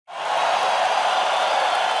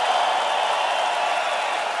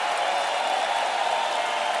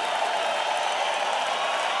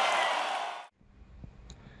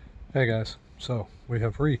Hey guys, so we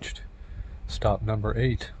have reached stop number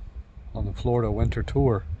 8 on the Florida winter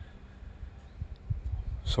tour.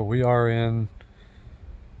 So we are in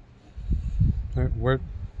where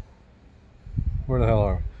the hell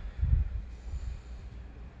are we?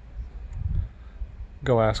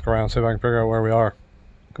 Go ask around, see if I can figure out where we are.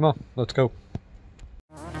 Come on, let's go.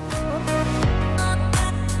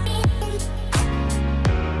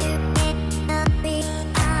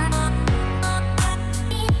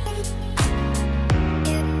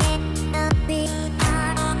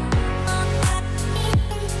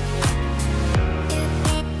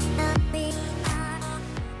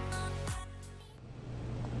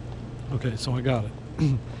 Okay, so I got it.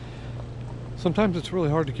 Sometimes it's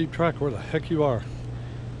really hard to keep track of where the heck you are.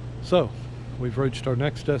 So, we've reached our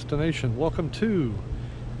next destination. Welcome to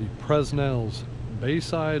the Panhandle'ish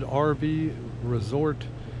Bayside RV Resort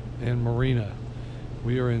and Marina.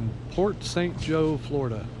 We are in Port St. Joe,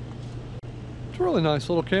 Florida. It's a really nice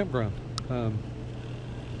little campground.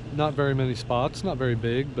 Not very many spots, not very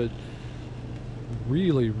big, but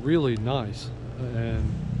really, really nice.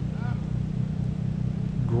 And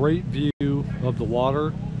great view of the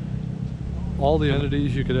water, all the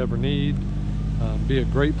amenities you could ever need. Be a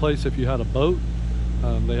great place if you had a boat.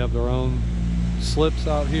 They have their own slips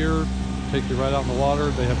out here, take you right out in the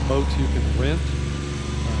water. They have boats you can rent,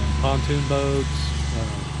 pontoon boats,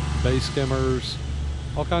 bay skimmers,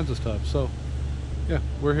 all kinds of stuff. So yeah,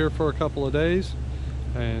 we're here for a couple of days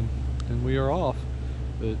and we are off.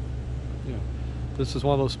 But you know, this is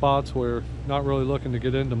one of those spots where not really looking to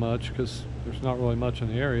get into much because there's not really much in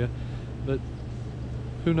the area, but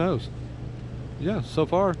who knows. Yeah, so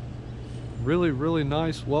far really, really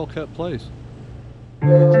nice, well-kept place.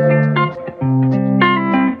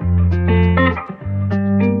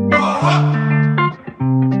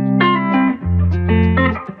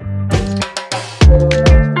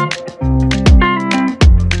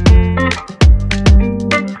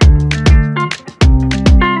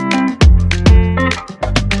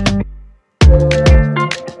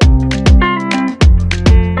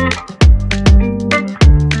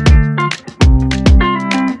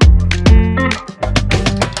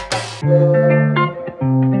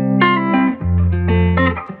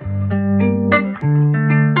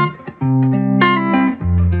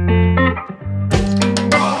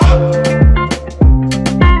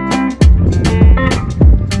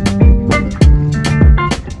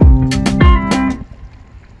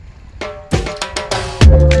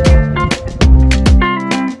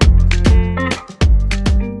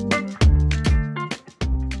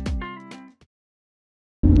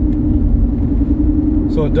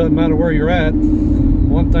 So it doesn't matter where you're at,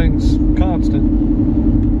 one thing's constant: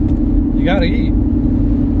 you gotta eat.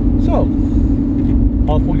 So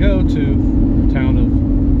off we go to the town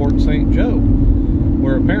of Port St. Joe,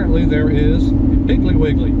 where apparently there is a Piggly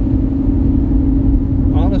Wiggly.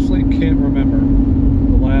 Honestly can't remember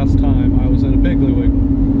the last time I was in a Piggly Wiggly.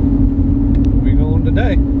 We going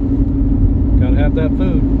today. Gotta have that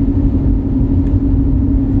food.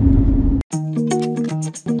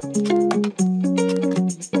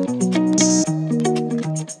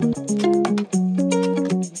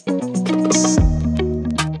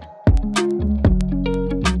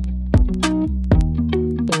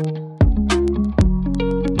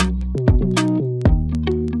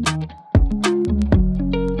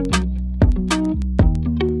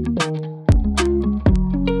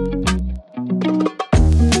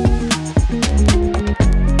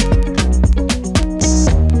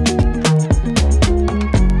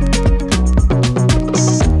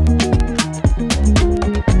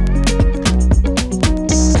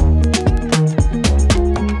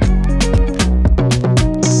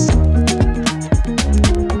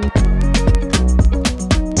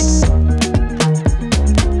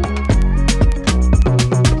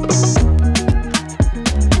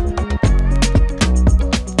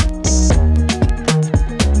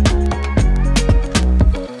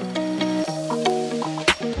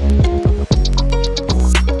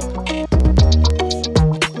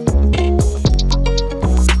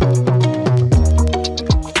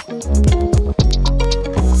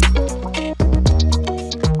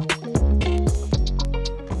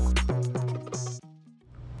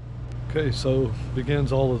 Okay, so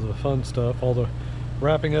begins all of the fun stuff, all the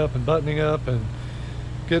wrapping up and buttoning up and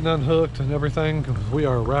getting unhooked and everything. We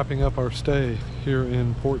are wrapping up our stay here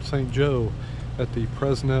in Port St. Joe at the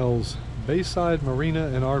Panhandle'ish Bayside Marina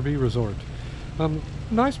and RV Resort.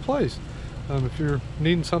 Nice place. If you're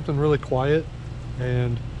needing something really quiet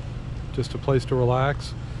and just a place to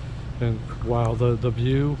relax, and wow, the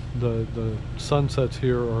view, the sunsets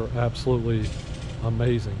here are absolutely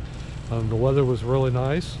amazing. The weather was really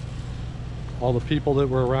nice. All the people that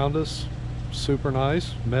were around us, super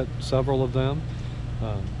nice. Met several of them.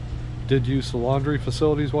 Did use the laundry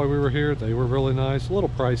facilities while we were here. They were really nice. A little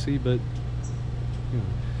pricey, but you know,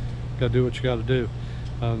 gotta do what you gotta do.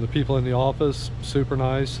 The people in the office, super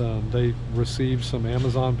nice. They received some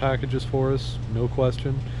Amazon packages for us, no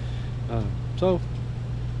question. So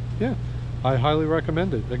yeah, I highly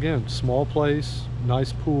recommend it. Again, small place,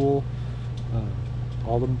 nice pool,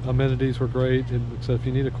 all the amenities were great. So if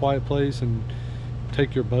you need a quiet place and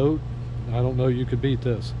take your boat, I don't know you could beat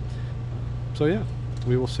this. So yeah,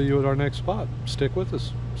 we will see you at our next spot. Stick with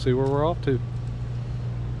us, see where we're off to.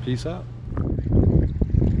 Peace out.